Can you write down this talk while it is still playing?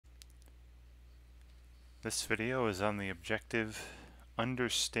This video is on the objective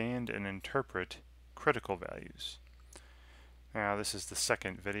understand and interpret critical values. Now this is the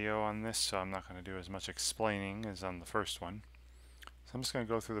second video on this, so I'm not going to do as much explaining as on the first one. So I'm just going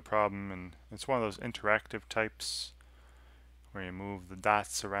to go through the problem, and it's one of those interactive types where you move the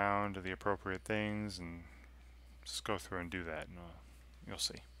dots around to the appropriate things and just go through and do that, and you'll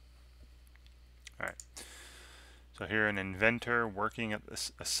see. Alright, so here an inventor working at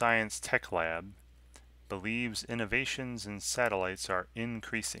a science tech lab believes innovations in satellites are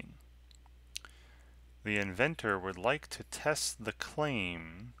increasing. The inventor would like to test the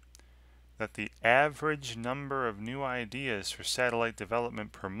claim that the average number of new ideas for satellite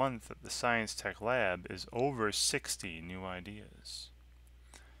development per month at the Science Tech Lab is over 60 new ideas.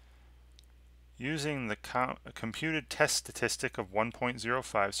 Using the computed test statistic of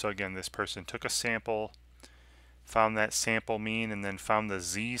 1.05, so again this person took a sample, found that sample mean, and then found the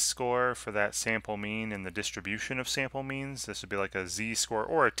z-score for that sample mean in the distribution of sample means. This would be like a z-score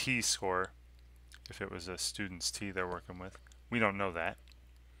or a t-score if it was a student's t they're working with. We don't know that.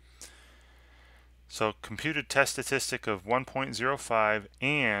 So computed test statistic of 1.05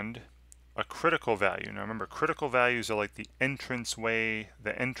 and a critical value. Now remember, critical values are like the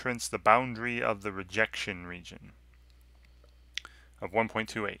the boundary of the rejection region of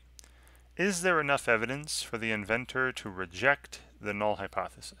 1.28. Is there enough evidence for the inventor to reject the null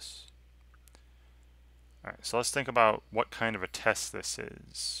hypothesis? Alright, so let's think about what kind of a test this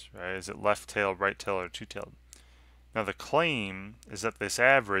is. Right? Is it left-tailed, right-tailed, or two-tailed? Now the claim is that this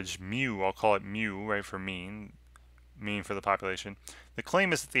average, mu, I'll call it mu, right, for mean for the population. The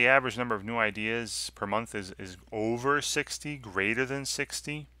claim is that the average number of new ideas per month is over 60, greater than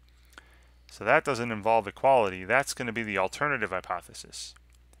 60. So that doesn't involve equality. That's going to be the alternative hypothesis.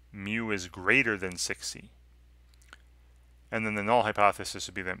 Mu is greater than 60. And then the null hypothesis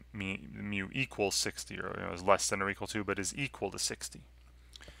would be that mu equals 60, or is less than or equal to, but is equal to 60.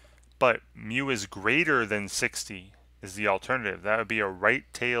 But mu is greater than 60 is the alternative. That would be a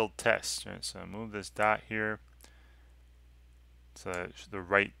right-tailed test. Right? So move this dot here so that the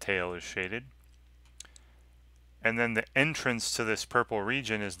right tail is shaded. And then the entrance to this purple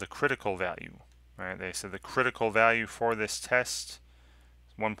region is the critical value. Right? They said the critical value for this test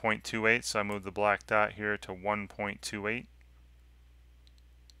 1.28, so I move the black dot here to 1.28.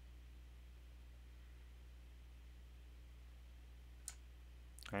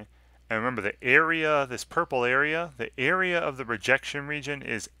 Okay. And remember the area, this purple area, the area of the rejection region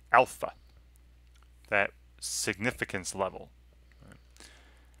is alpha, that significance level.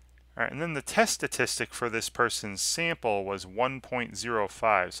 All right, and then the test statistic for this person's sample was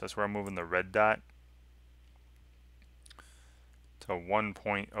 1.05, so that's where I'm moving the red dot to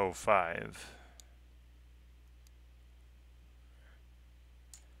 1.05.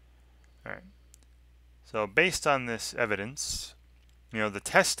 All right. So based on this evidence, the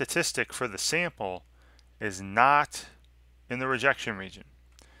test statistic for the sample is not in the rejection region.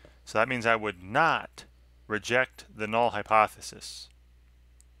 So that means I would not reject the null hypothesis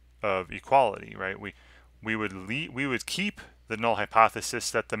of equality, right? We would keep the null hypothesis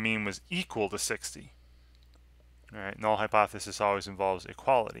that the mean was equal to 60. All right, null hypothesis always involves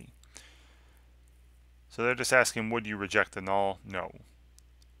equality. So they're just asking, would you reject the null? No.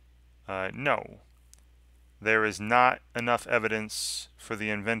 No. There is not enough evidence for the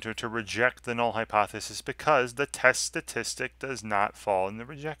inventor to reject the null hypothesis because the test statistic does not fall in the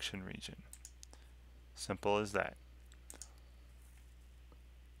rejection region. Simple as that.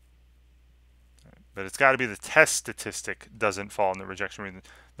 But it's got to be the test statistic doesn't fall in the rejection region.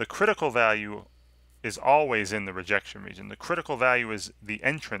 The critical value is always in the rejection region. The critical value is the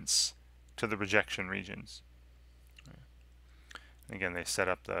entrance to the rejection regions. Again, they set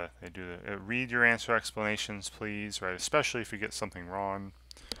up read your answer explanations, please, right? Especially if you get something wrong,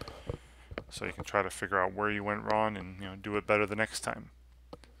 so you can try to figure out where you went wrong and do it better the next time.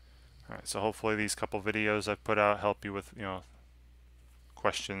 All right, so hopefully these couple videos I've put out help you with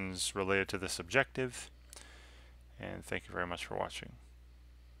questions related to this objective, and thank you very much for watching.